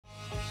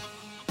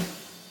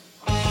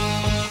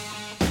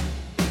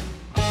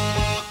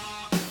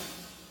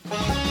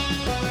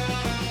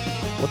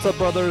What's up,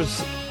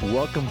 brothers?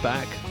 Welcome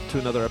back to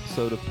another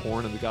episode of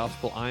Porn and the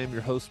Gospel. I am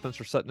your host,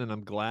 Spencer Sutton, and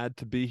I'm glad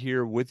to be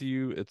here with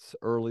you. It's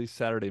early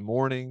Saturday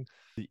morning,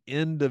 the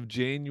end of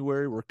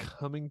January. We're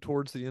coming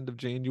towards the end of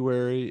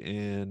January,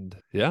 and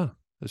yeah,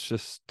 it's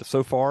just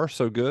so far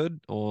so good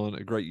on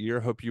a great year.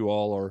 Hope you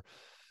all are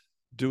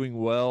doing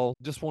well.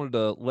 Just wanted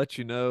to let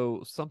you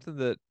know something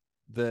that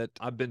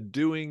I've been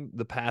doing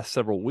the past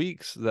several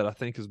weeks that I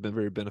think has been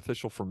very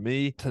beneficial for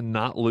me to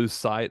not lose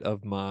sight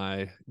of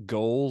my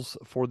goals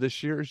for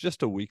this year is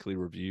just a weekly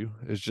review.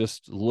 Is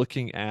just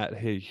looking at,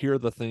 hey, here are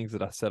the things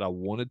that I said I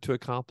wanted to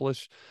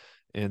accomplish,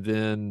 and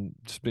then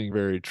just being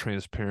very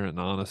transparent and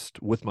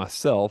honest with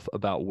myself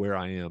about where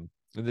I am,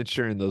 and then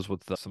sharing those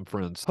with some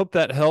friends. Hope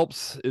that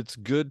helps. It's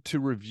good to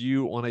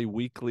review on a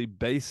weekly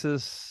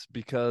basis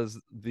because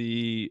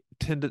the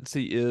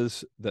tendency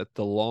is that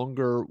the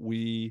longer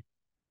we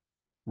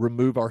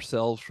remove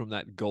ourselves from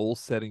that goal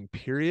setting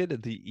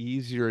period, the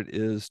easier it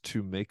is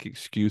to make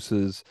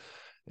excuses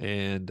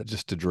and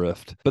just to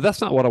drift. But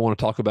that's not what I want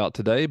to talk about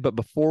today. But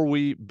before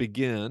we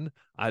begin,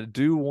 I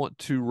do want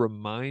to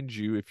remind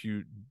you, if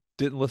you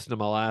didn't listen to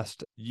my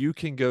last, you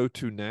can go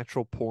to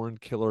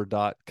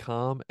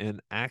naturalpornkiller.com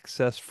and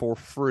access for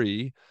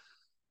free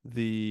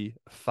the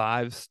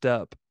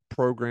 5-step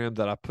program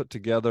that I put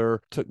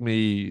together. Took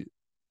me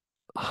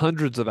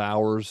hundreds of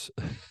hours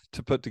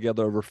to put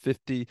together, over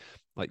 50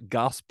 like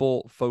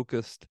gospel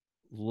focused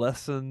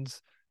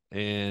lessons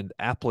and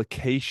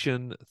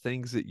application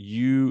things that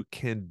you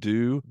can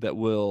do that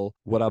will,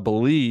 what I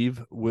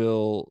believe,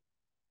 will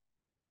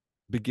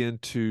begin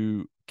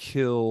to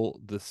kill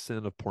the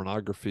sin of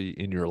pornography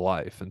in your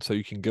life. And so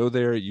you can go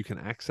there, you can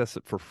access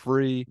it for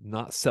free,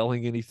 not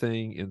selling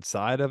anything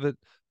inside of it,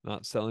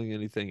 not selling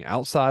anything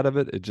outside of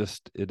it.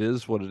 It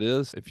is what it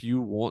is. If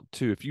you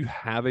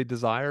have a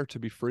desire to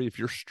be free, if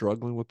you're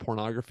struggling with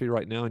pornography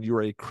right now and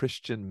you're a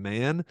Christian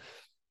man,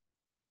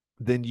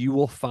 then you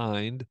will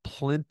find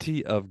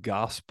plenty of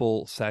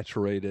gospel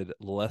saturated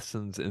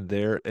lessons in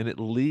there. And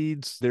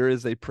there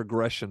is a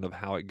progression of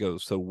how it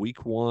goes. So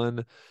week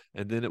 1,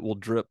 and then it will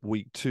drip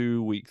week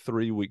 2, week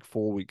 3, week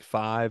 4, week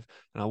 5.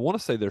 And I want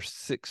to say there's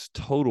 6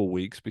 total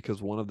weeks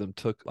because one of them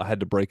I had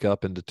to break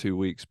up into 2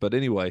 weeks. But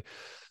anyway,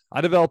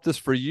 I developed this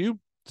for you.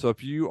 So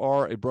if you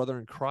are a brother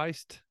in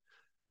Christ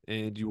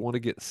and you want to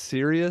get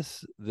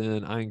serious,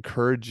 then I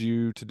encourage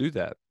you to do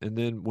that. And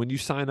then when you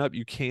sign up,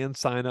 you can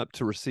sign up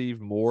to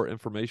receive more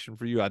information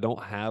for you. I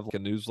don't have like a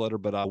newsletter,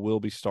 but I will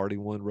be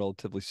starting one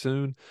relatively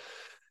soon.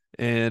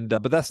 And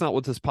but that's not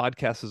what this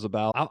podcast is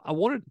about. I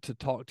wanted to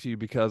talk to you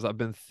because I've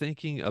been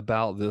thinking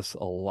about this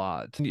a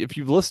lot. If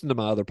you've listened to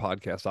my other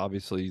podcasts,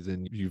 obviously,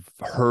 then you've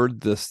heard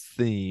this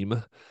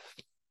theme.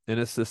 And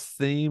it's this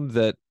theme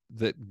that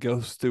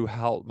goes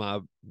throughout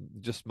my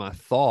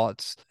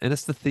thoughts, and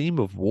it's the theme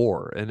of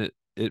war. And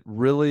it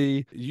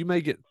really, you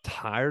may get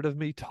tired of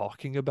me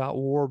talking about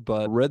war,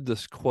 but I read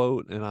this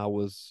quote and I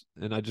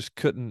just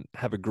couldn't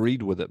have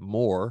agreed with it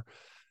more.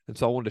 And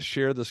so I wanted to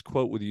share this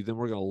quote with you. Then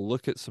we're going to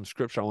look at some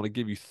scripture. I want to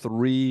give you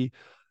three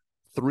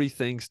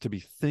things to be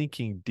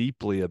thinking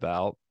deeply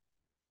about,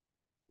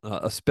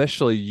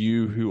 especially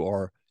you who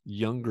are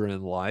younger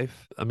in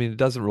life. I mean, it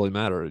doesn't really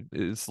matter.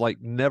 It's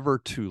like never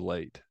too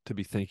late to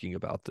be thinking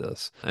about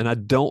this. And I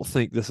don't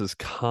think this is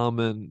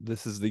common.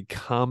 This is the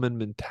common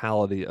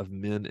mentality of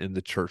men in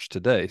the church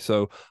today.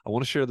 So I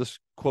want to share this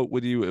quote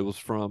with you. It was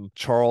from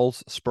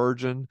Charles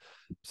Spurgeon.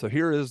 So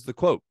here is the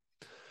quote.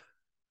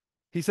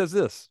 He says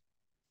this: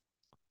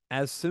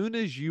 "As soon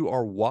as you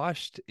are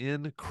washed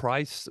in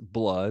Christ's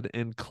blood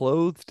and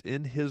clothed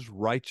in his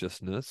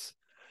righteousness,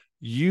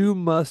 you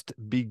must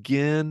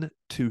begin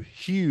to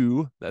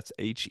hew," that's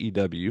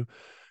Hew,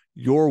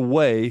 "your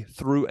way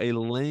through a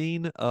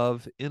lane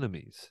of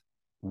enemies,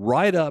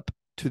 right up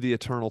to the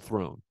eternal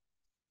throne.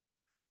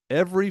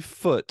 Every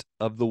foot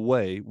of the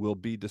way will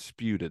be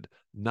disputed.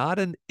 Not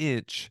an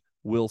inch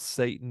will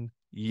Satan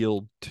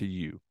yield to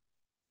you."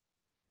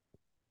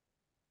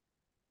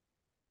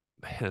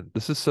 Man,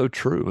 this is so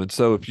true. And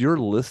so if you're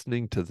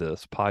listening to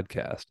this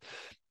podcast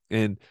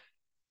and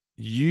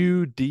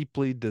you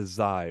deeply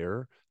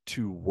desire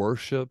to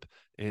worship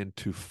and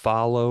to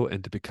follow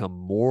and to become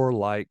more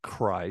like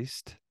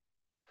Christ,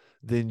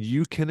 then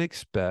you can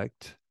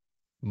expect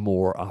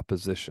more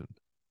opposition.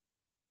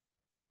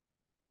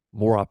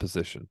 More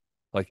opposition.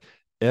 Like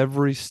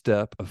every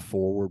step of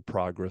forward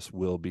progress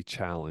will be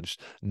challenged.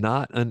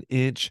 Not an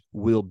inch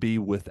will be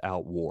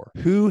without war.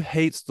 Who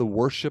hates the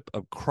worship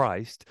of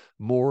Christ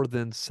more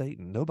than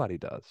Satan? Nobody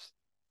does.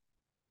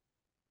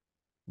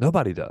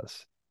 Nobody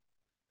does.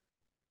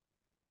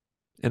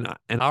 And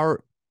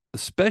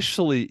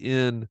especially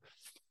in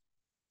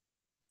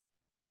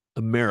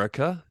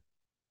America,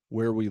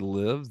 where we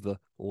live, the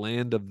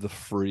land of the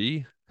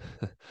free,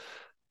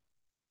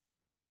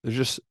 there's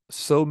just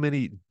so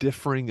many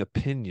differing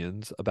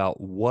opinions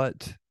about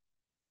what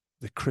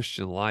the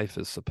Christian life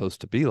is supposed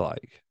to be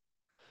like.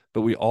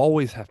 But we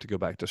always have to go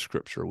back to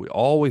Scripture. We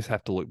always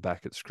have to look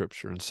back at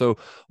Scripture. And so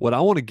what I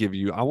want to give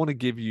you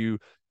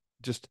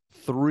just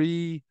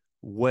 3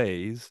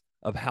 ways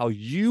of how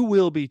you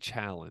will be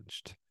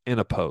challenged and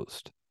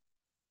opposed.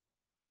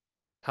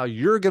 How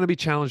you're going to be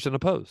challenged and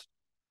opposed.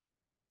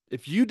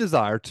 If you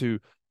desire to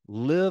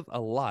live a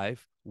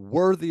life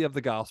worthy of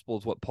the gospel,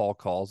 is what Paul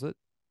calls it,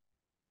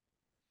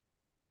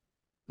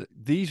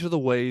 these are the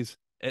ways,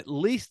 at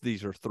least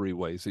these are three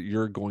ways that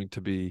you're going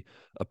to be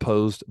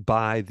opposed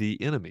by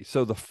the enemy.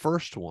 So the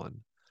first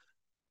one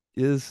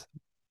is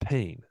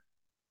pain.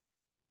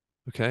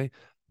 Okay.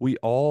 We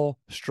all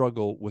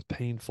struggle with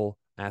painful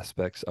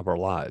aspects of our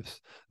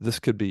lives. This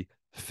could be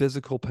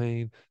physical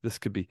pain. This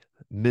could be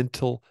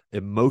mental,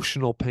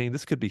 emotional pain.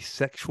 This could be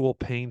sexual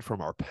pain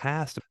from our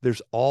past.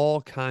 There's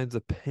all kinds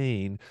of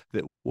pain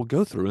that we'll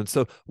go through. And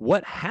so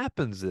what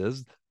happens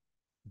is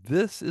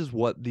this is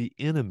what the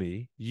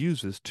enemy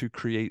uses to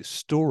create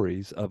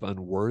stories of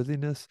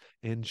unworthiness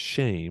and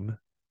shame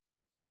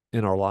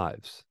in our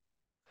lives.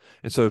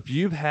 And so if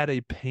you've had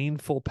a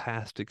painful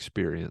past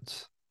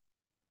experience,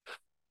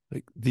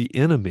 like the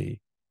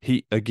enemy,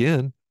 he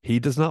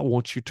does not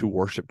want you to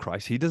worship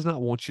Christ. He does not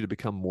want you to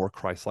become more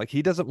Christ-like.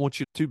 He doesn't want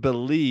you to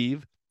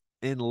believe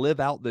and live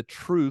out the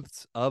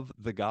truths of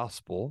the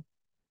gospel.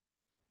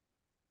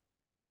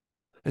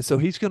 And so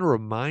he's going to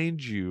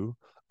remind you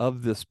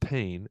of this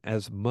pain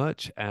as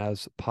much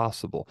as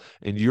possible.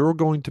 And you're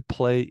going to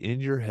play in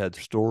your head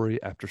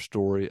story after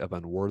story of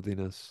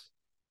unworthiness,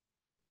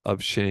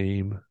 of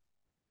shame.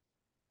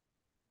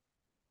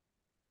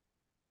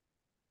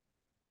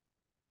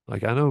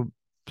 Like I know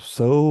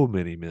so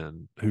many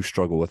men who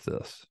struggle with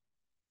this.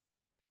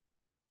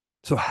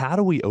 So how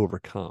do we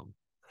overcome?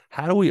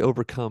 How do we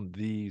overcome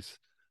these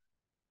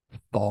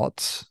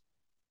thoughts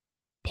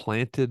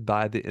planted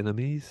by the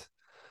enemy,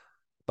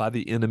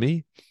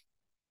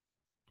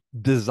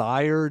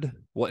 desired?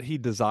 What he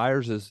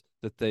desires is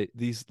that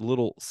these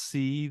little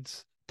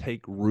seeds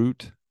take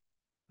root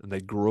and they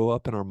grow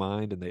up in our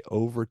mind and they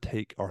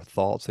overtake our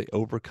thoughts, they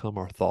overcome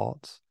our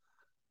thoughts.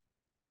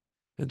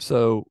 And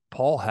so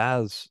Paul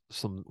has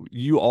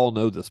you all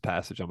know this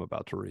passage I'm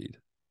about to read.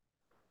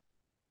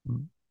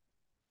 And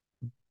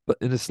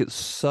it's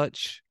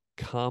such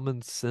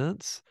common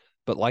sense.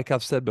 But like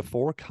I've said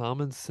before,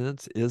 common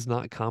sense is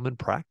not common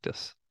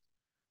practice.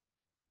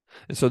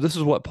 And so this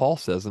is what Paul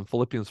says in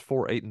Philippians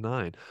 4, 8, and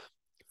 9.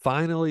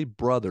 Finally,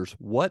 brothers,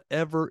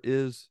 whatever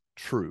is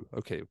true.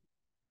 Okay,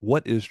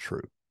 what is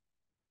true?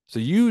 So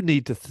you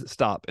need to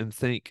stop and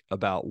think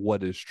about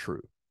what is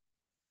true.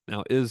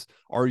 Now,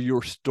 are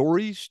your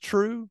stories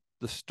true?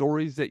 The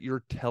stories that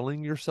you're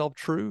telling yourself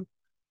true?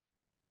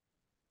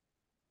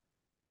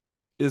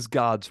 Is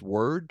God's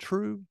word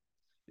true?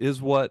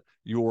 Is what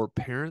your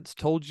parents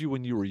told you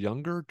when you were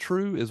younger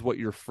true? Is what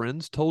your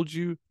friends told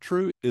you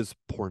true? Is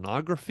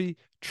pornography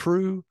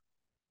true?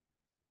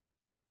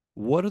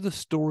 What are the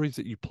stories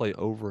that you play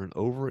over and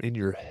over in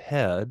your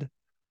head?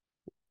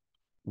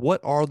 What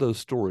are those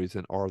stories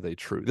and are they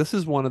true? This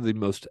is one of the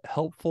most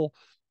helpful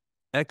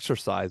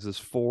exercises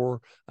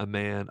for a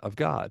man of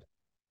God,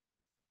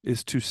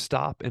 is to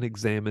stop and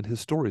examine his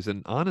stories.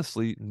 And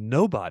honestly,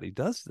 nobody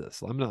does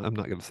this. I'm not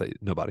going to say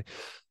nobody.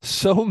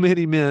 So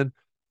many men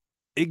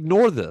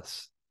ignore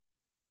this.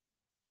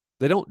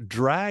 They don't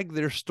drag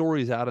their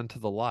stories out into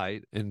the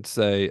light and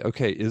say,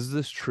 okay, is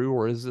this true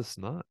or is this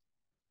not?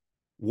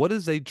 What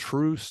is a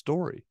true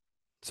story?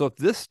 So if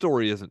this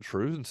story isn't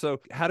true, and so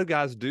how do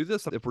guys do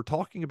this? If we're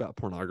talking about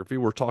pornography, I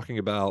was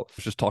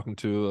just talking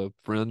to a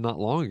friend not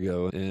long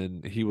ago,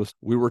 and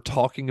we were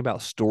talking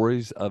about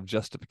stories of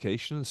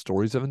justification and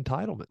stories of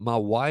entitlement. My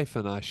wife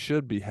and I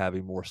should be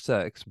having more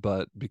sex,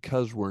 but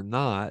because we're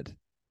not,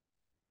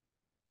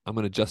 I'm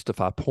going to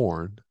justify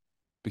porn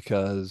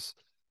because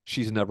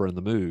she's never in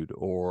the mood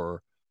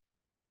or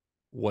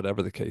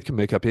whatever the case. We can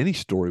make up any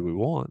story we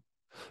want.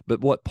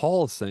 But what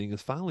Paul is saying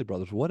is, finally,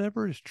 brothers,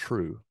 whatever is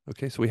true.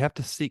 Okay, so we have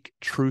to seek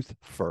truth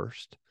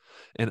first.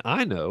 And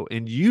I know,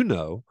 and you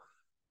know,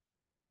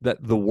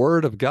 that the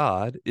word of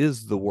God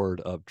is the word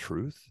of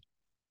truth.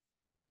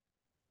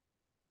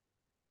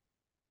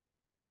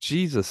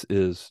 Jesus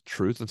is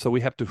truth. And so we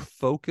have to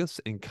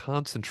focus and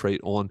concentrate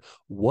on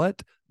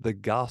what the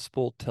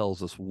gospel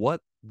tells us,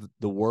 what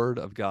the word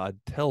of God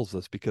tells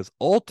us, because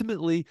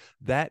ultimately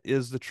that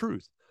is the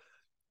truth.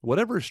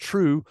 Whatever is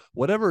true,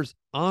 whatever is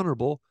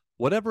honorable,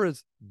 whatever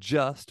is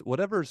just,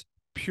 whatever is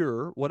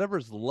pure, whatever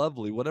is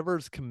lovely, whatever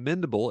is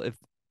commendable,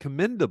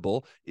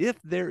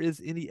 if there is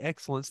any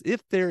excellence,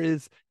 if there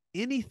is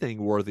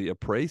anything worthy of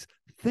praise,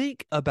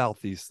 think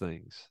about these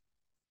things.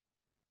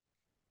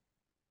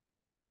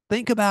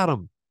 Think about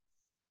them.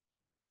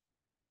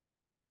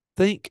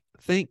 Think.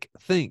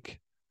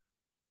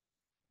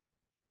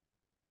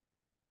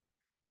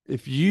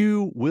 If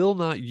you will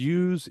not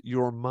use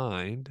your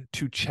mind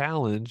to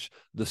challenge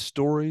the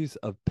stories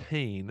of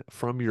pain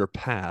from your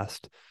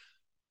past,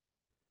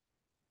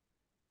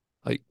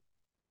 like,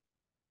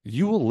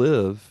 you will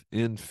live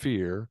in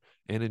fear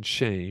and in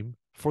shame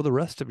for the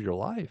rest of your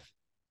life.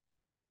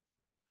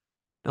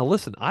 Now,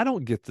 listen, I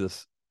don't get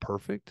this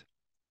perfect.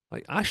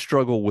 Like, I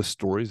struggle with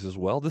stories as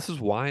well. This is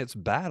why it's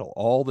battle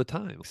all the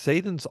time.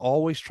 Satan's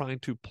always trying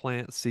to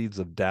plant seeds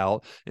of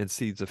doubt and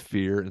seeds of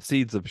fear and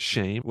seeds of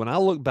shame. When I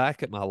look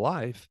back at my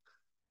life,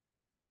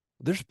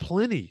 There's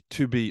plenty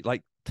to be,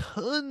 like,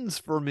 tons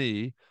for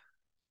me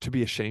to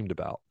be ashamed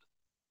about.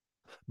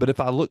 But if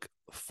I look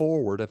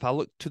forward, if I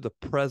look to the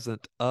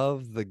present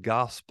of the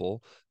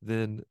gospel,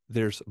 then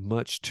there's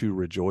much to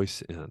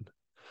rejoice in.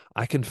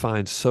 I can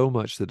find so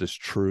much that is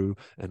true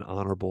and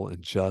honorable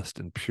and just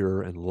and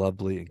pure and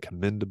lovely and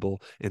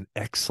commendable and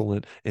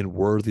excellent and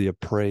worthy of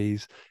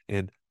praise.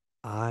 And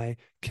I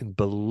can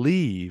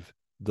believe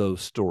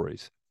those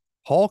stories.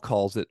 Paul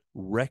calls it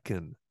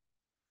reckon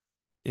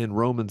in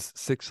Romans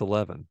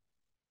 6:11.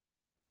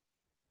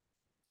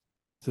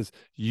 It says,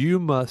 you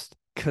must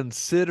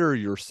consider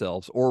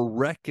yourselves or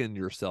reckon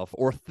yourself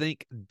or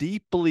think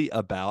deeply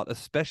about,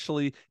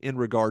 especially in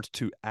regards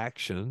to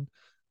action.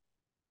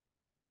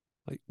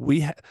 Like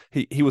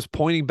he was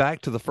pointing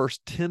back to the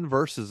first 10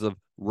 verses of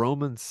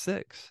Romans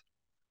 6.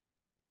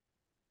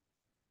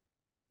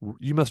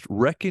 You must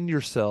reckon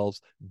yourselves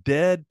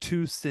dead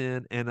to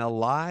sin and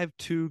alive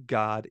to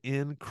God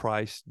in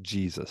Christ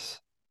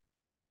Jesus.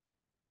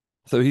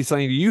 So he's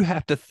saying you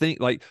have to think,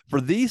 like,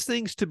 for these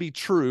things to be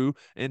true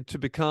and to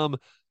become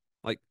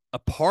like a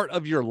part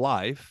of your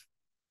life,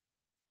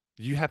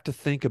 you have to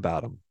think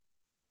about them.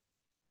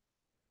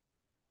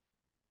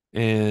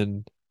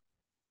 And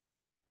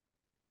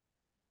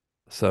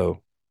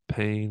so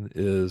pain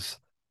is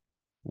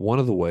one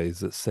of the ways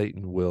that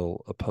Satan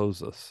will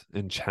oppose us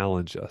and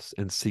challenge us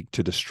and seek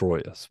to destroy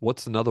us.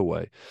 What's another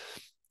way?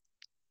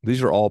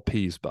 These are all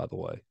P's, by the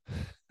way.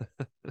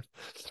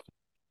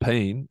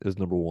 Pain is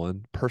number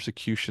one.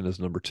 Persecution is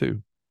number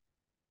two.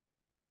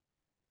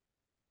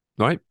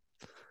 Right?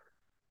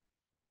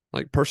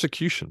 Like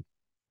persecution.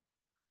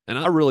 And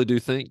I really do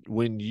think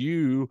when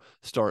you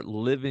start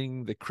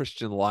living the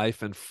Christian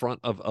life in front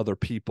of other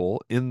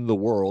people in the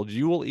world,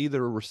 you will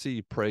either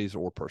receive praise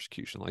or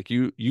persecution. Like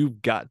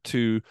you've got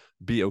to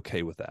be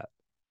okay with that.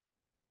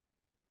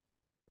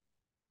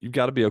 You've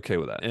got to be okay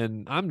with that.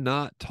 And I'm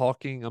not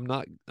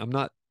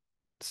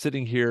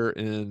sitting here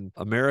in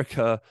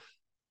America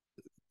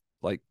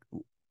like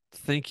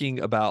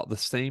thinking about the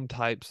same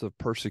types of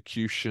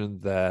persecution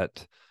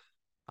that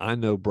I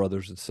know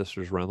brothers and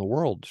sisters around the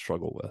world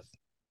struggle with,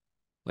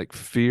 like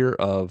fear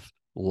of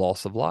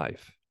loss of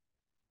life.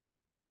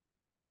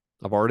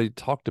 I've already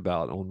talked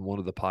about on one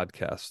of the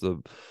podcasts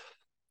the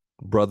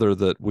brother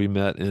that we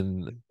met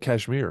in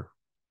Kashmir,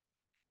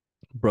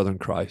 brother in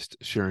Christ,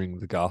 sharing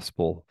the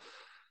gospel.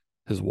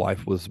 His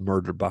wife was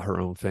murdered by her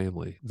own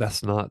family.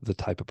 That's not the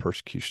type of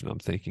persecution I'm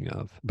thinking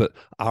of. But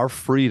our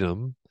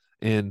freedom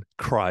in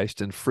Christ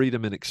and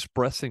freedom in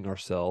expressing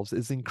ourselves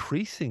is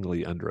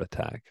increasingly under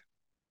attack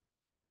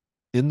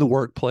in the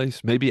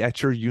workplace, maybe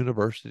at your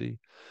university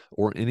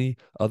or any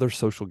other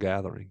social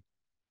gathering.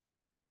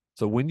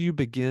 So when you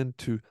begin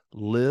to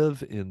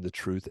live in the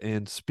truth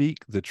and speak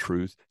the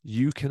truth,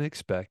 you can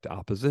expect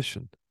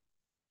opposition.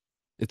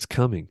 It's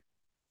coming.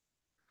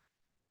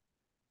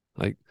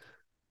 Like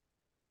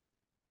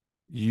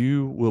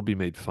you will be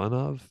made fun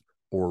of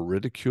or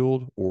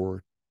ridiculed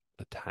or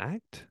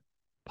attacked,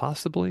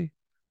 possibly.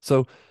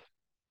 So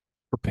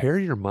prepare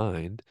your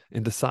mind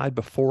and decide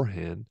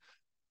beforehand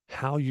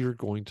how you're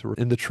going to.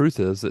 And the truth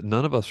is that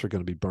none of us are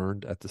going to be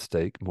burned at the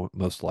stake,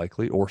 most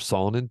likely, or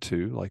sawn in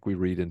two, like we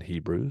read in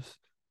Hebrews,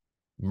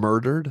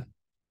 murdered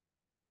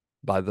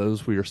by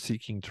those we are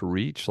seeking to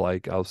reach.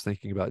 Like I was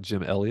thinking about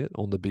Jim Elliott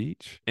on the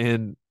beach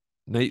and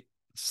Nate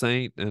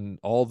Saint and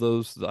all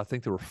those. I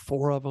think there were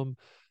four of them,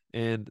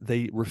 and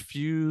they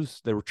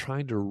refused. They were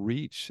trying to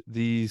reach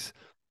these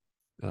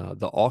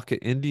the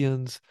Auca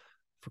Indians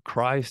for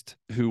Christ,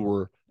 who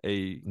were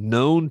a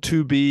known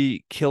to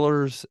be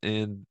killers,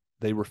 and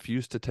they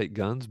refused to take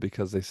guns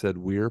because they said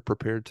we're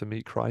prepared to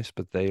meet Christ,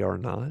 but they are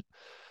not.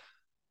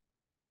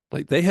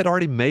 Like they had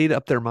already made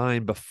up their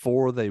mind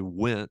before they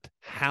went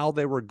how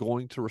they were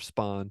going to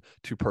respond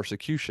to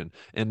persecution.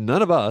 And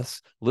none of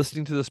us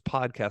listening to this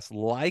podcast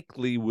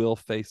likely will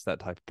face that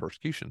type of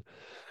persecution.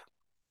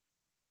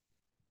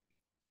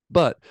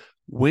 But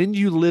when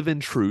you live in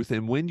truth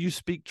and when you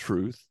speak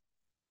truth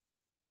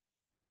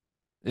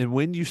and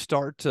when you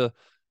start to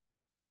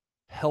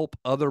help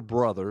other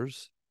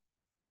brothers,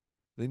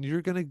 then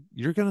you're going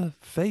to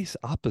face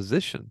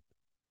opposition.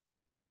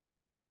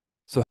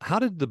 So how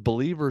did the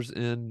believers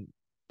in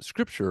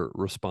Scripture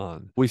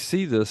respond? We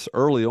see this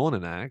early on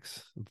in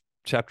Acts,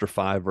 chapter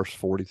 5, verse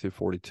 40 through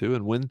 42.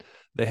 And when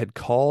they had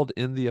called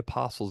in the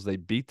apostles, they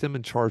beat them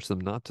and charged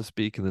them not to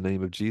speak in the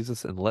name of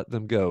Jesus and let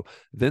them go.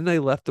 Then they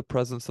left the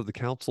presence of the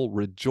council,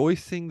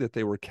 rejoicing that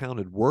they were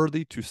counted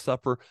worthy to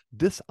suffer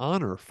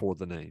dishonor for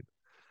the name.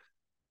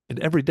 And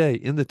every day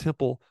in the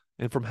temple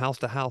and from house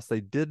to house,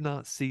 they did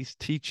not cease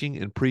teaching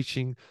and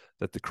preaching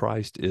that the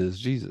Christ is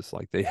Jesus.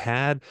 Like they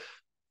had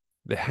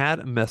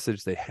a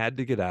message they had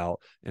to get out,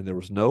 and there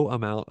was no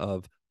amount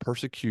of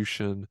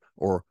persecution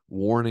or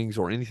warnings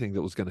or anything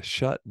that was going to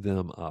shut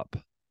them up.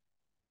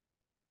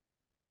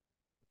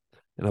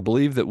 And I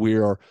believe that we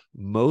are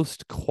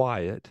most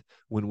quiet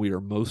when we are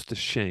most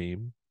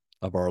ashamed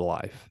of our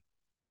life.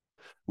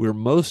 We're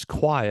most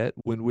quiet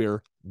when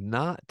we're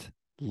not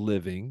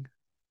living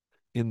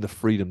in the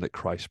freedom that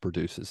Christ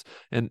produces.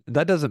 And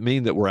that doesn't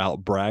mean that we're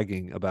out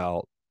bragging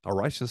about our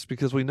righteousness,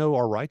 because we know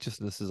our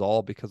righteousness is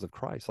all because of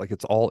Christ. Like,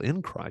 it's all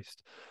in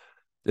Christ.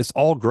 It's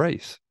all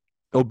grace.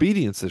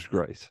 Obedience is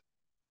grace.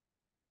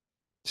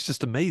 It's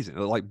just amazing.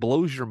 It like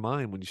blows your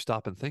mind when you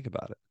stop and think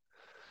about it.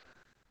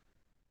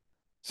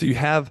 So you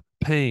have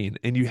pain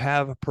and you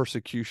have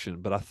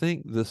persecution, but I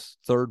think this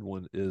third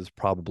one is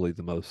probably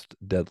the most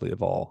deadly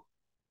of all.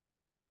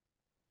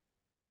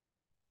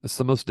 It's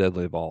the most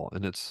deadly of all,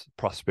 and it's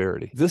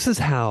prosperity. This is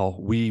how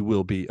we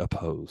will be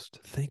opposed.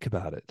 Think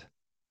about it.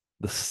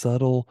 The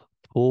subtle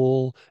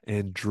pull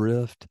and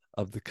drift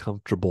of the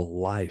comfortable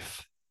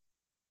life.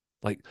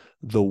 Like,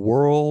 the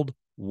world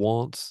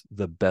wants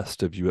the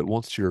best of you. It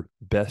wants your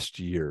best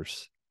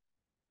years.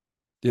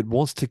 It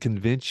wants to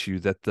convince you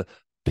that the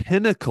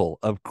pinnacle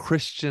of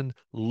Christian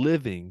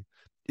living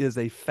is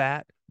a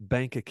fat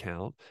bank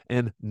account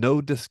and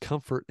no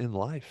discomfort in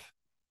life.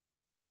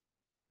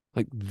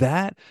 Like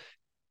that's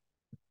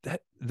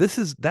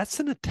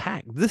an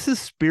attack. This is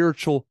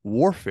spiritual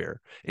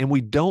warfare. And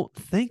we don't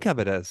think of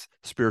it as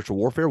spiritual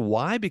warfare.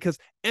 Why? Because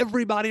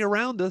everybody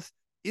around us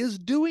is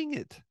doing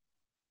it.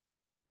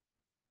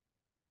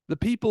 The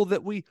people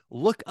that we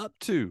look up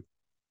to,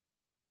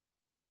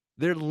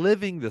 they're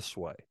living this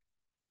way.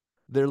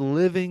 They're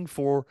living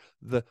for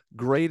the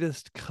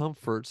greatest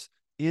comforts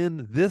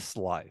in this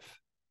life.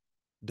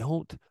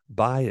 Don't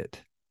buy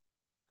it.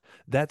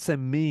 That's a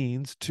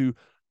means to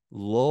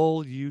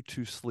lull you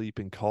to sleep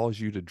and cause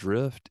you to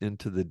drift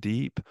into the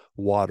deep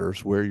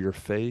waters where your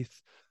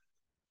faith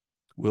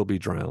will be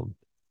drowned.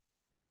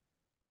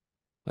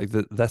 Like,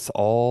 that's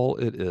all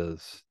it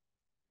is.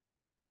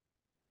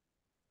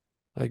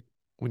 Like,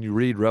 when you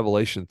read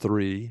Revelation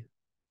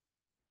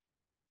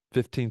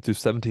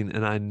 3:15-17,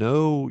 and I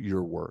know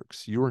your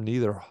works. You are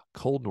neither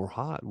cold nor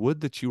hot.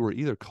 Would that you were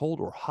either cold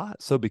or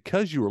hot. So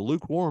because you are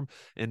lukewarm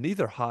and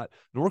neither hot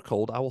nor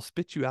cold, I will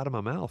spit you out of my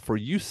mouth. For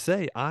you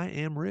say, I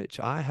am rich.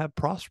 I have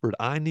prospered.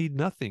 I need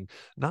nothing,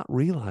 not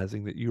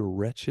realizing that you are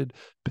wretched,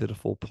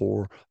 pitiful,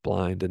 poor,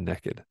 blind, and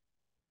naked.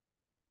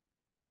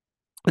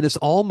 And it's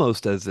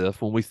almost as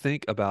if when we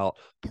think about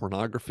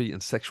pornography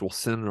and sexual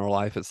sin in our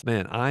life, it's,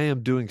 man, I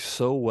am doing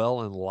so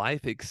well in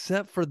life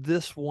except for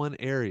this one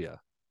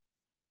area.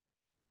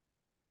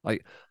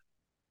 Like,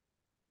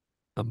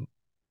 I'm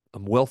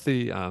I'm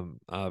wealthy.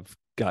 I've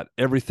got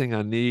everything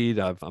I need.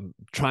 I'm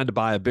trying to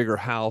buy a bigger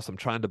house. I'm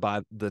trying to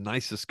buy the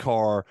nicest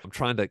car. I'm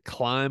trying to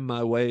climb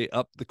my way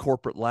up the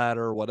corporate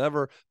ladder,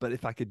 whatever. But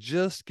if I could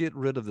just get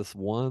rid of this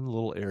one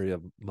little area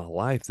of my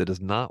life that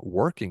is not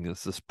working,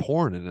 it's this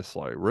porn, and it's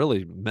like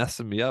really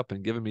messing me up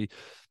and giving me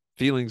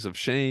feelings of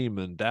shame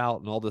and doubt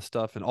and all this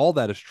stuff. And all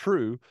that is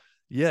true.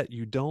 Yet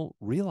you don't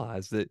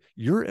realize that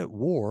you're at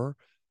war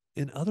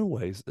in other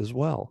ways as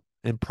well.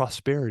 And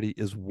prosperity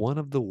is one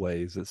of the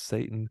ways that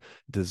Satan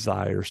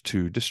desires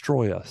to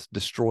destroy us,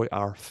 destroy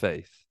our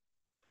faith.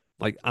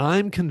 Like,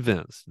 I'm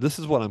convinced, this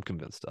is what I'm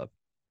convinced of.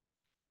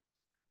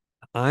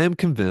 I am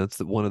convinced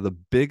that one of the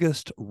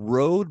biggest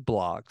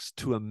roadblocks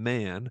to a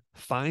man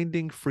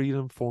finding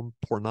freedom from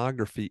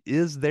pornography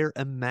is their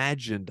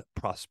imagined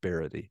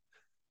prosperity.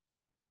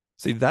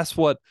 See, that's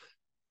what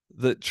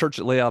the church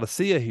at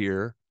Laodicea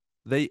here,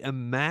 they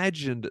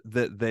imagined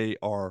that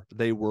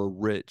they were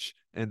rich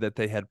and that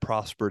they had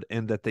prospered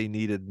and that they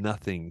needed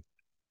nothing.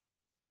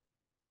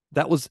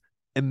 That was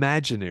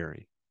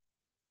imaginary.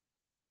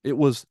 It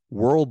was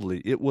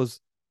worldly. It was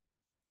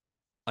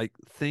like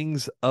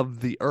things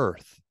of the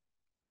earth.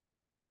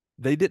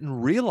 They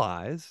didn't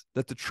realize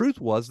that the truth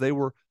was they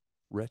were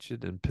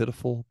wretched and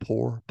pitiful,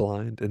 poor,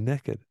 blind, and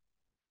naked.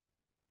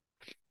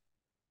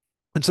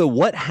 And so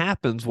what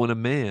happens when a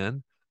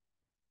man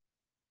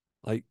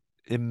like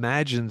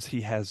imagines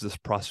he has this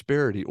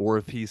prosperity, or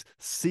if he's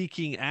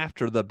seeking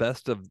after the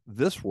best of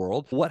this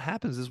world, what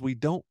happens is we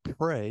don't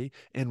pray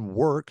and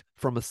work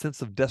from a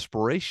sense of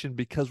desperation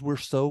because we're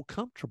so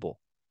comfortable.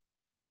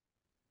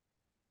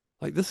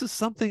 Like, this is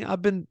something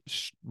I've been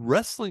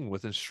wrestling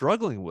with and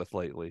struggling with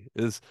lately,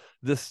 is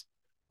this,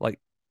 like,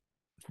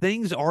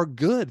 things are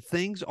good,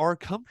 things are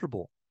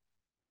comfortable.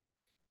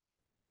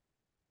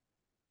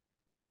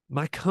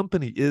 My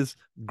company is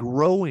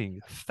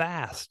growing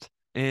fast.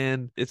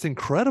 And it's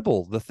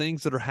incredible the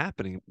things that are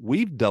happening.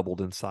 We've doubled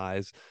in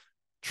size,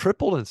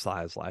 tripled in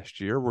size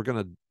last year. We're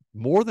going to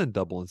more than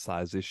double in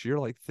size this year.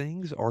 Like,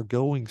 things are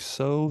going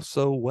so,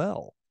 so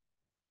well.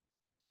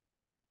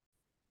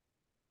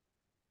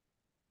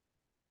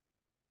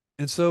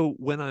 And so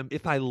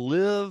if I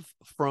live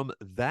from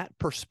that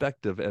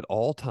perspective at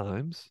all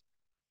times,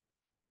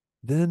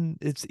 then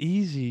it's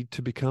easy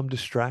to become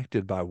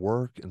distracted by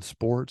work and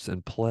sports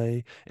and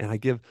play. And I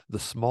give the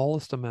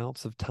smallest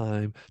amounts of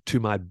time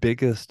to my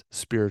biggest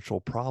spiritual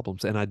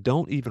problems. And I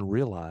don't even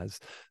realize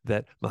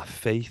that my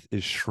faith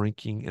is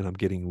shrinking and I'm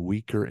getting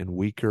weaker and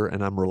weaker.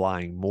 And I'm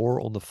relying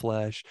more on the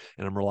flesh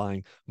and I'm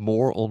relying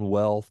more on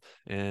wealth,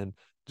 and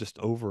just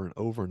over and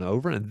over and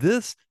over. And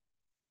this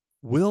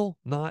will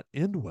not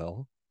end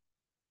well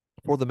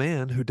for the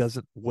man who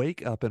doesn't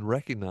wake up and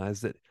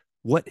recognize that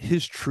what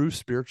his true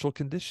spiritual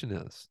condition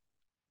is.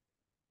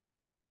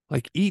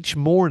 Like each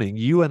morning,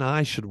 you and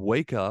I should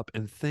wake up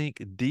and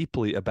think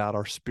deeply about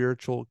our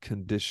spiritual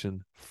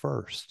condition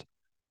first,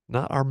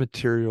 not our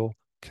material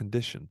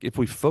condition. If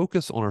we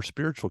focus on our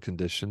spiritual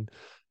condition,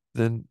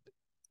 then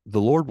the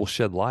Lord will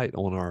shed light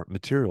on our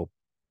material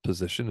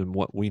position and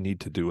what we need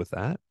to do with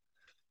that.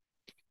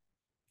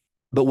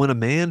 But when a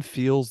man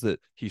feels that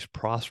he's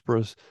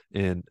prosperous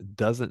and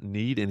doesn't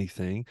need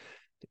anything,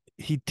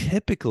 he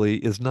typically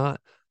is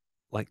not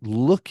like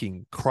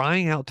looking,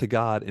 crying out to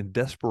God in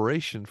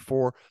desperation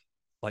for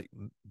like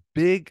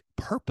big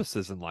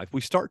purposes in life.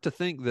 We start to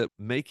think that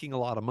making a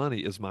lot of money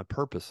is my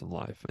purpose in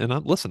life. And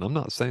I'm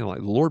not saying like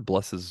the Lord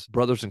blesses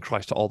brothers in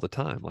Christ all the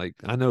time. Like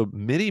I know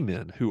many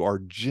men who are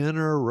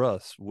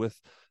generous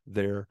with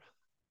their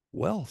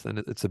wealth, and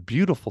it's a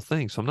beautiful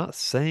thing. So I'm not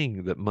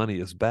saying that money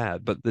is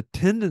bad, but the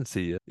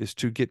tendency is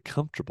to get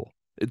comfortable.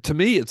 To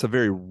me, it's a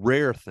very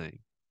rare thing.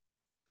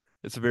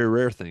 It's a very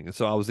rare thing. And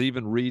so I was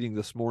even reading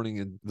this morning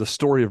in the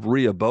story of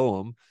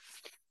Rehoboam,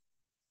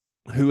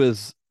 who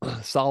is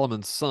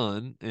Solomon's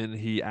son, and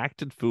he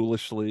acted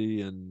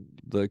foolishly, and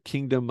the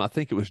kingdom, I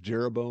think it was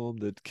Jeroboam,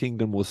 the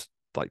kingdom was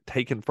like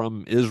taken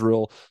from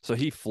Israel. So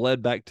he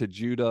fled back to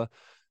Judah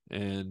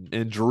and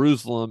in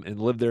Jerusalem and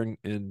lived there.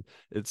 And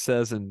it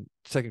says in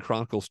Second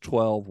Chronicles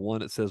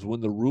 12:1, it says,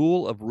 when the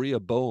rule of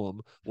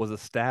Rehoboam was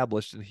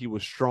established and he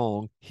was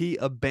strong, he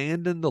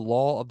abandoned the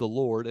law of the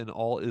Lord and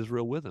all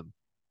Israel with him.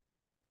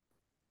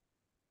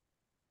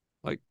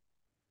 Like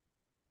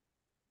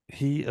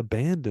he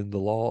abandoned the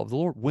law of the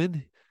Lord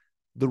when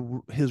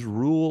his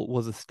rule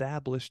was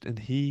established and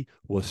he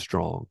was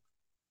strong.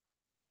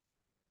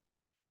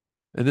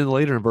 And then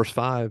later in verse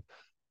 5,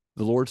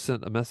 the Lord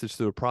sent a message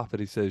through a prophet.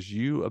 He says,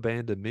 you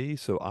abandoned me,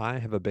 so I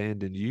have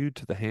abandoned you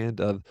to the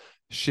hand of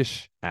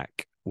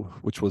Shishak,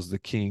 which was the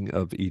king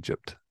of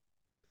Egypt.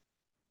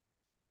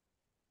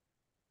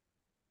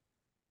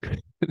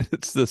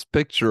 It's this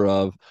picture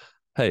of,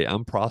 hey,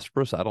 I'm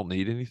prosperous. I don't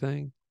need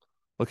anything.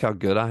 Look how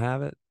good I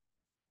have it.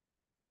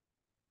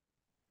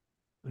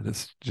 And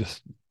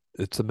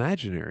it's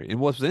imaginary.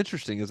 And what's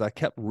interesting is I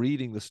kept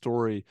reading the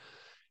story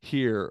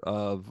here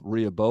of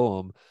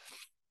Rehoboam.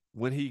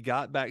 When he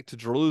got back to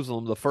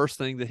Jerusalem, the first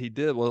thing that he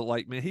did was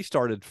like, man, he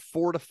started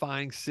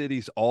fortifying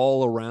cities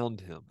all around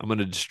him. I'm going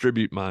to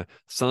distribute my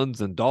sons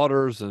and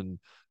daughters and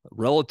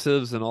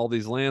relatives and all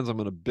these lands. I'm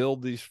going to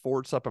build these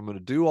forts up. I'm going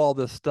to do all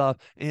this stuff.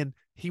 And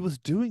he was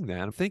doing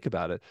that. And think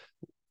about it.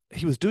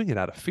 He was doing it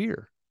out of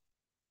fear.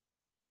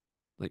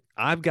 Like,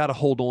 I've got to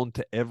hold on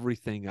to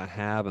everything I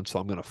have. And so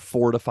I'm going to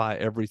fortify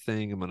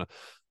everything. I'm going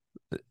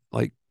to,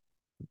 like,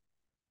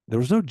 there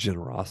was no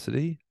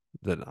generosity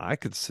that I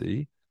could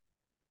see.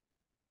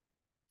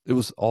 It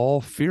was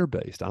all fear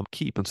based. I'm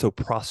keep. And so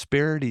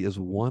prosperity is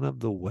one of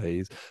the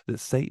ways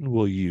that Satan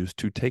will use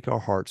to take our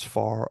hearts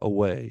far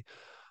away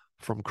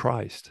from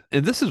Christ.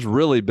 And this has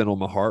really been on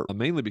my heart,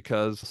 mainly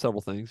because several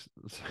things.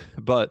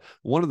 But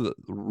one of the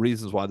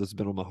reasons why this has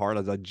been on my heart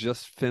is I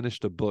just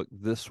finished a book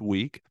this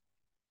week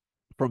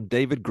from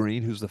David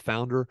Green, who's the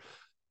founder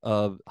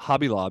of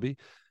Hobby Lobby.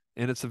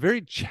 And it's a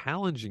very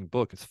challenging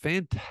book. It's a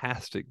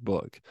fantastic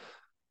book.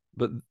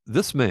 But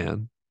this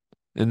man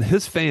and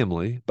his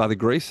family, by the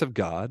grace of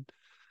God,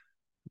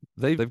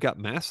 they've got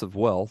massive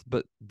wealth,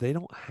 but they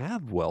don't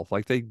have wealth.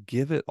 Like they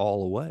give it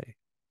all away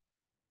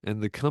in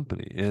the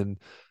company. And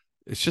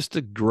it's just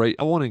a great,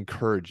 I want to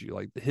encourage you,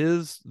 like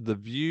the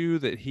view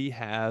that he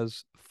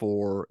has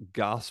for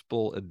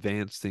gospel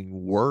advancing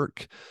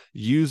work,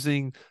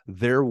 using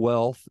their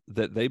wealth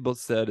that they both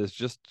said is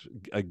just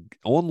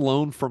on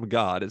loan from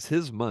God. It's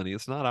his money.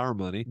 It's not our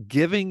money.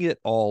 Giving it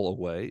all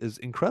away is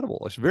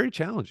incredible. It's very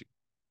challenging.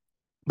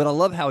 But I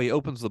love how he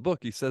opens the book.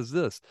 He says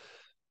this: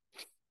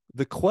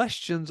 the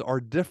questions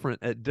are different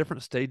at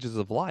different stages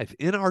of life.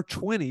 In our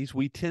 20s,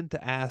 we tend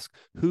to ask,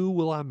 who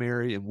will I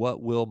marry and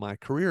what will my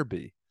career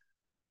be?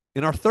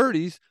 In our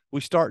 30s,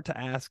 we start to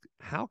ask,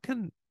 how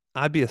can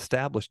I be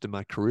established in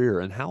my career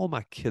and how will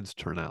my kids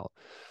turn out?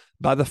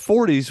 By the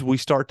 40s, we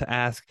start to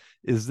ask,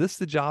 is this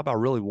the job I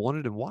really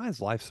wanted and why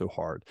is life so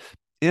hard?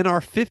 In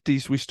our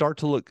 50s, we start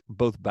to look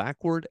both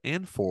backward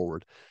and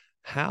forward.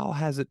 How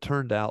has it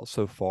turned out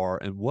so far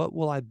and what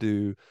will I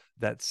do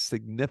that's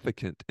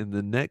significant in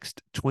the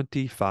next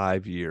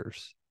 25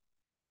 years?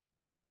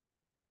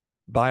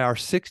 By our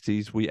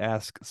 60s, we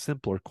ask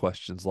simpler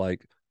questions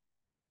like,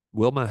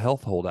 will my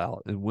health hold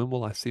out? And when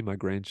will I see my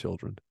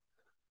grandchildren?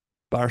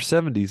 By our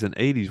 70s and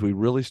 80s, we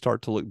really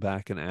start to look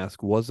back and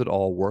ask, was it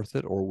all worth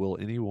it or will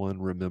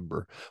anyone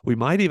remember? We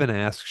might even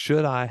ask,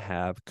 could I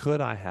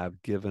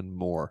have given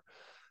more?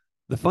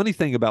 The funny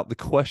thing about the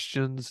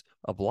questions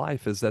of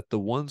life is that the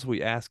ones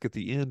we ask at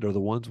the end are the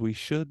ones we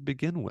should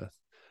begin with.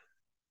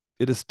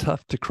 It is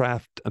tough to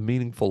craft a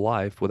meaningful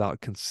life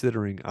without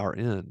considering our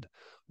end.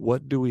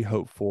 What do we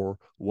hope for?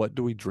 What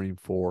do we dream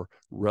for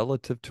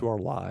relative to our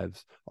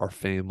lives, our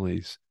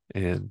families,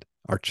 and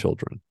our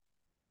children?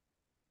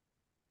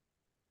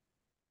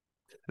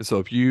 And so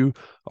if you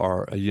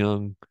are a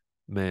young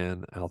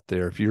man out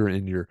there, if you're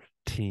in your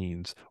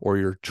teens or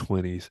your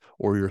 20s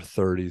or your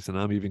 30s, and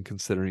I'm even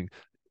considering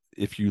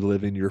if if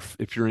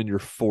you're in your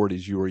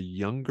 40s, you are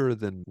younger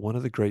than one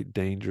of the great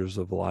dangers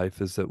of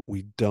life is that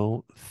we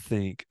don't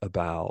think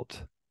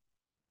about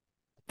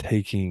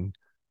taking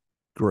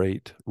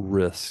great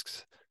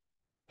risks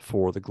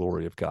for the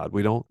glory of God.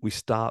 We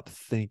stop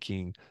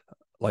thinking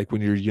like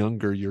when you're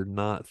younger, you're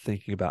not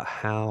thinking about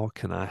how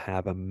can I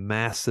have a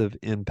massive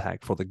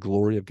impact for the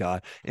glory of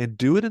God and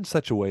do it in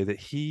such a way that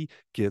he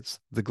gets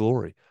the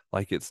glory.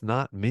 Like it's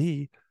not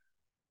me.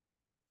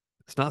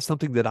 It's not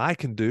something that I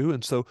can do.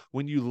 And so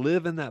when you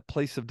live in that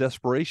place of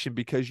desperation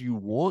because you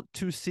want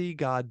to see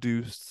God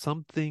do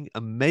something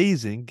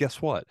amazing,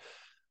 guess what?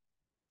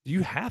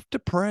 You have to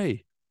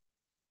pray.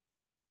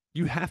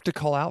 You have to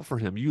call out for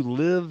him. You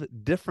live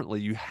differently.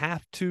 You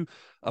have to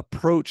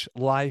approach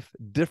life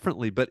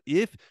differently. But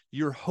if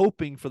you're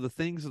hoping for the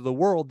things of the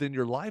world, then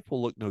your life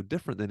will look no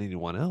different than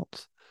anyone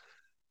else.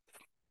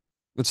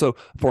 And so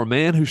for a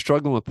man who's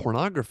struggling with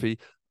pornography,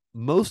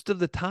 most of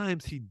the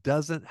times he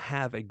doesn't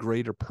have a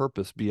greater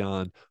purpose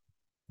beyond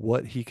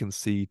what he can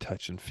see,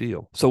 touch, and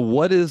feel. So,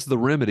 what is the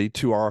remedy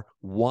to our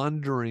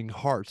wandering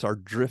hearts, our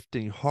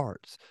drifting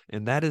hearts?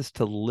 And that is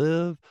to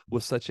live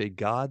with such a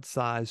God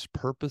sized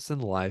purpose in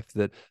life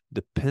that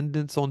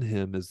dependence on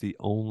him is the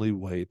only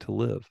way to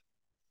live.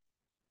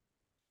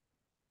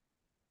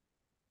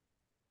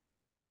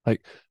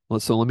 Like,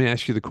 so let me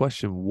ask you the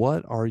question: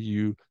 what are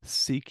you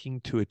seeking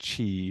to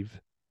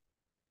achieve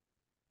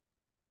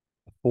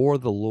for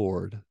the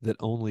Lord that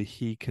only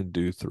he can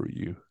do through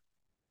you?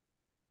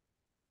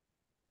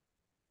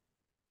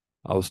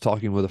 I was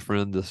talking with a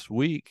friend this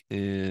week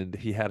and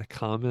he had a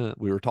comment.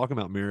 We were talking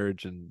about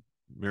marriage and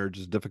marriage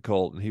is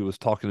difficult. And he was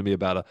talking to me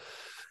about a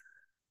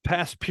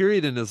past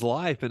period in his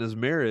life and his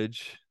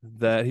marriage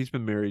that he's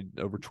been married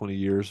over 20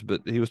 years,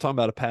 but he was talking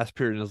about a past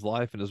period in his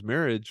life and his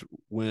marriage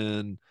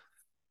when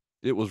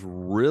it was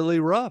really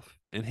rough.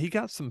 And he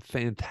got some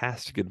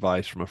fantastic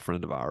advice from a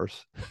friend of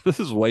ours. This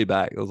is way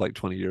back. It was like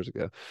 20 years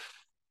ago.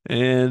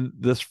 And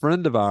this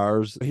friend of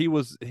ours,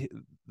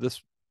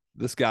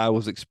 this guy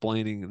was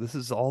explaining, this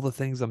is all the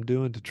things I'm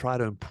doing to try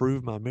to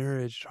improve my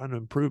marriage, trying to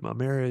improve my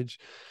marriage.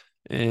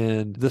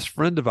 And this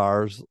friend of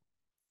ours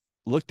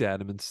looked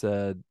at him and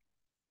said,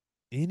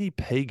 any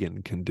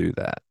pagan can do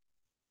that.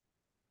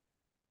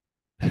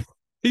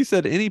 He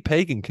said, any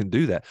pagan can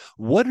do that.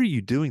 What are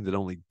you doing that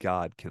only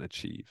God can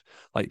achieve?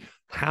 Like,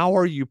 how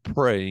are you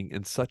praying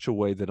in such a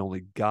way that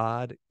only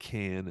God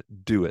can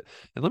do it?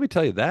 And let me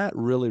tell you, that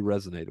really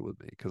resonated with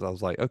me because I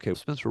was like, okay,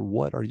 Spencer,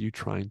 what are you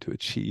trying to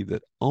achieve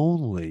that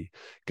only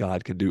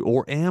God can do?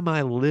 Or am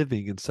I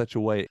living in such a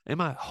way?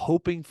 Am I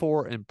hoping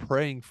for and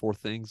praying for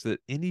things that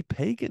any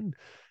pagan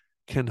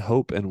can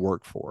hope and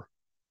work for?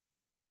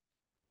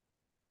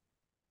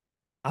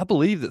 I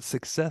believe that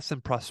success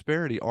and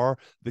prosperity are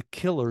the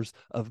killers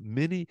of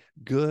many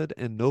good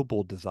and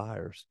noble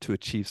desires to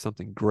achieve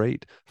something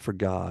great for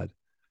God.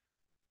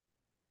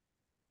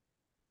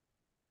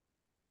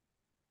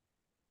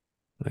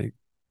 Like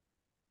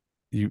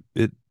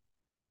it,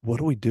 what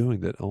are we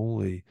doing that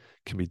only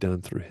can be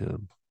done through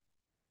Him?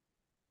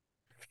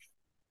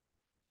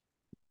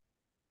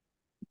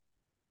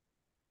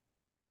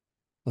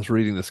 I was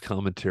reading this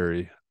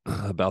commentary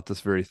about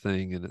this very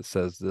thing, and it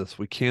says this: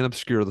 we can't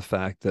obscure the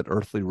fact that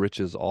earthly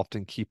riches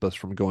often keep us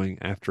from going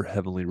after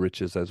heavenly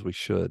riches as we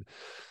should.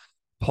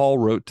 Paul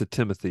wrote to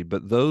Timothy,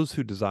 but those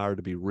who desire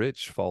to be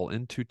rich fall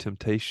into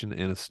temptation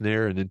and a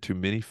snare and into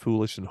many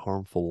foolish and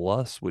harmful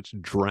lusts, which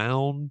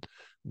drown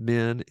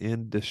men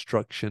in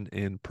destruction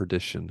and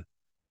perdition.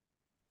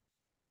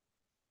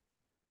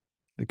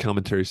 The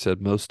commentary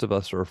said, most of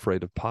us are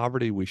afraid of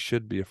poverty. We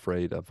should be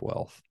afraid of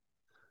wealth.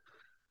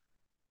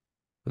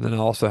 And then I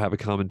also have a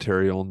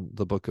commentary on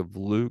the book of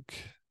Luke.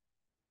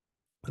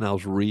 And I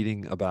was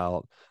reading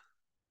about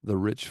the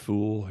rich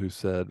fool who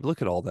said,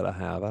 look at all that I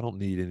have. I don't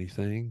need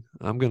anything.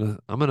 I'm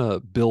gonna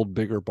build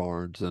bigger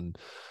barns and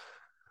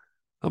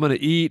I'm going to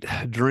eat,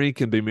 drink,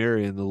 and be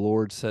merry. And the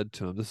Lord said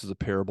to him, this is a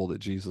parable that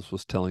Jesus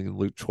was telling in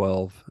Luke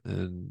 12.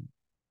 And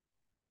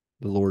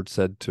the Lord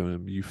said to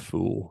him, you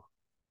fool,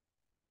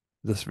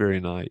 this very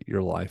night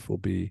your life will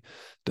be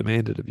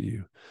demanded of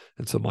you.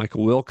 And so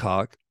Michael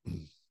Wilcock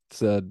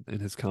said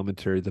in his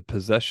commentary, the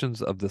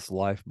possessions of this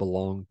life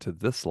belong to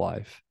this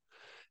life.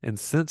 And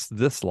since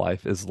this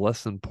life is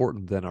less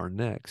important than our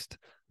next,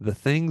 the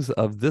things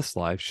of this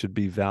life should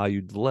be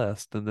valued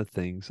less than the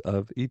things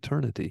of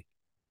eternity.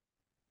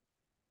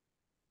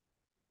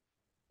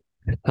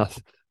 I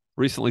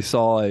recently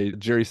saw a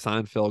Jerry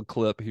Seinfeld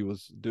clip. He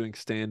was doing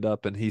stand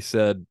up and he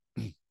said,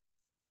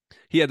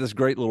 he had this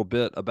great little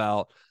bit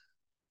about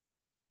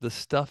the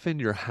stuff in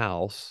your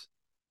house.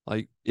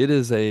 Like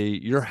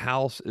your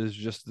house is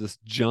just this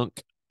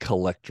junk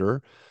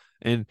collector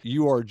and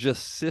you are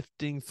just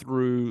sifting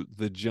through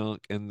the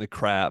junk and the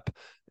crap.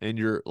 And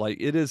you're like,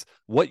 it is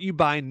what you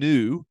buy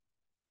new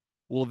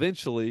will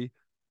eventually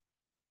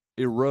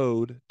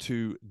erode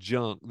to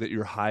junk that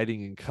you're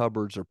hiding in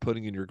cupboards or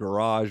putting in your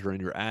garage or in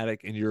your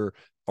attic and you're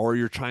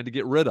trying to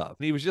get rid of.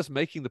 And he was just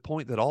making the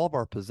point that all of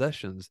our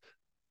possessions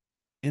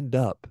end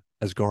up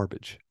as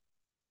garbage.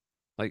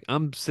 Like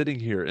I'm sitting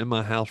here in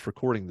my house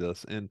recording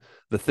this, and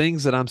the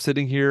things that I'm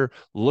sitting here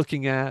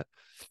looking at,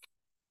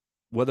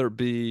 whether it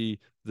be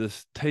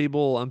this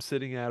table I'm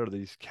sitting at or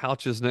these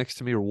couches next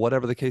to me or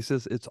whatever the case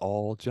is, it's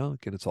all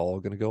junk and it's all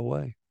going to go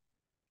away.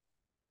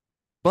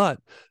 But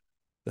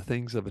the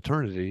things of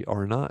eternity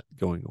are not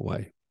going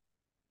away.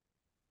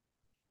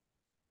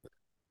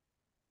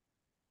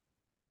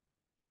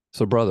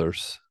 So,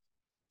 brothers,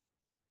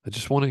 I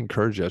just want to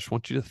encourage you. I just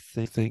want you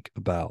to think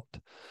about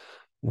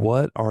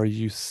what are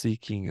you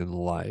seeking in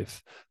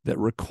life that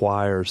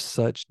requires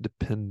such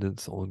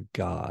dependence on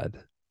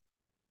God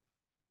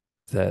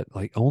that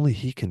like only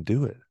he can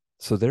do it.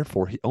 So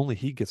therefore, only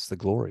he gets the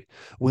glory.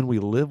 When we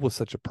live with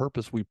such a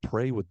purpose, we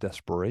pray with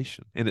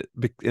desperation, and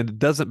it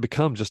doesn't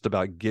become just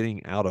about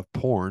getting out of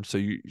porn. So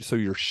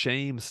your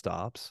shame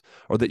stops,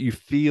 or that you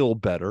feel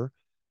better.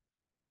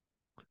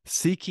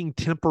 Seeking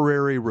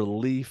temporary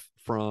relief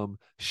from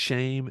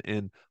shame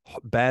and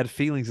bad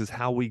feelings is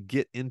how we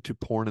get into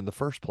porn in the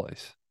first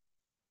place.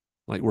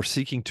 Like we're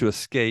seeking to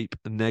escape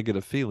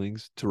negative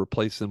feelings to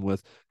replace them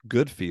with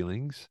good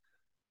feelings,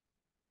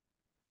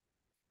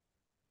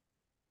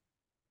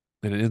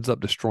 and it ends up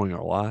destroying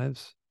our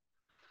lives.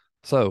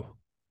 So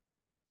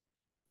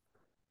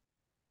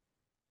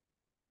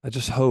I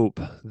just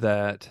hope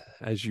that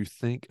as you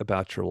think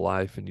about your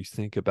life and you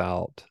think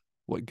about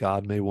what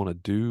God may want to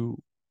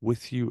do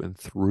with you and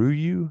through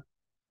you,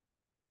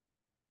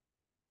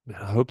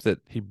 I hope that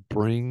He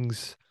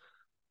brings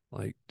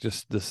like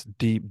just this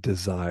deep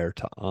desire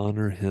to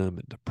honor Him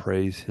and to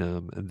praise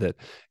Him, and that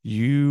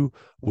you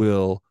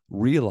will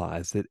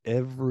realize that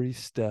every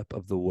step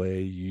of the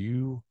way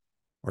you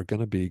are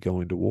going to be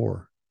going to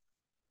war.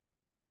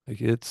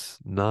 Like it's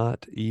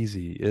not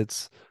easy,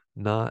 it's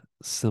not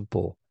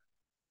simple.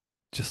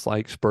 Just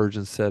like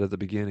Spurgeon said at the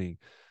beginning,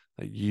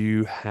 like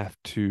you have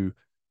to,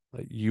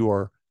 like you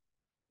are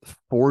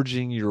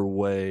forging your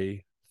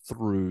way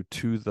through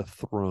to the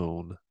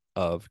throne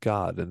of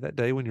God. And that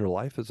day when your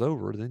life is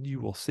over, then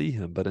you will see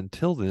him. But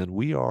until then,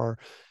 we are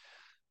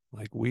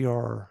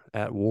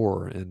at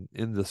war and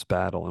in this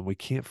battle, and we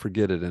can't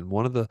forget it. And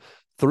one of the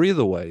three of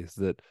the ways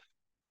that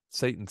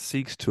Satan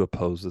seeks to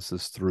oppose us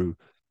is through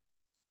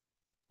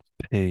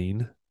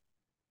pain,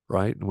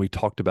 right? And we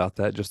talked about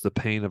that, just the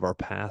pain of our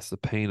past, the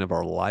pain of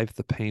our life,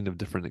 the pain of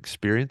different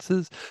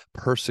experiences.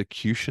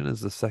 Persecution is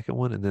the second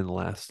one. And then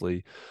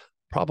lastly,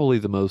 probably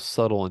the most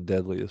subtle and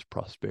deadly is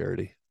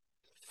prosperity.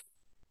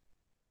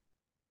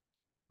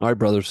 All right,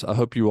 brothers, I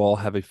hope you all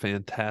have a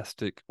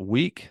fantastic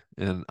week,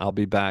 and I'll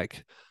be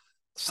back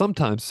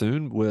sometime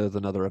soon with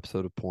another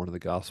episode of Porn of the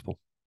Gospel.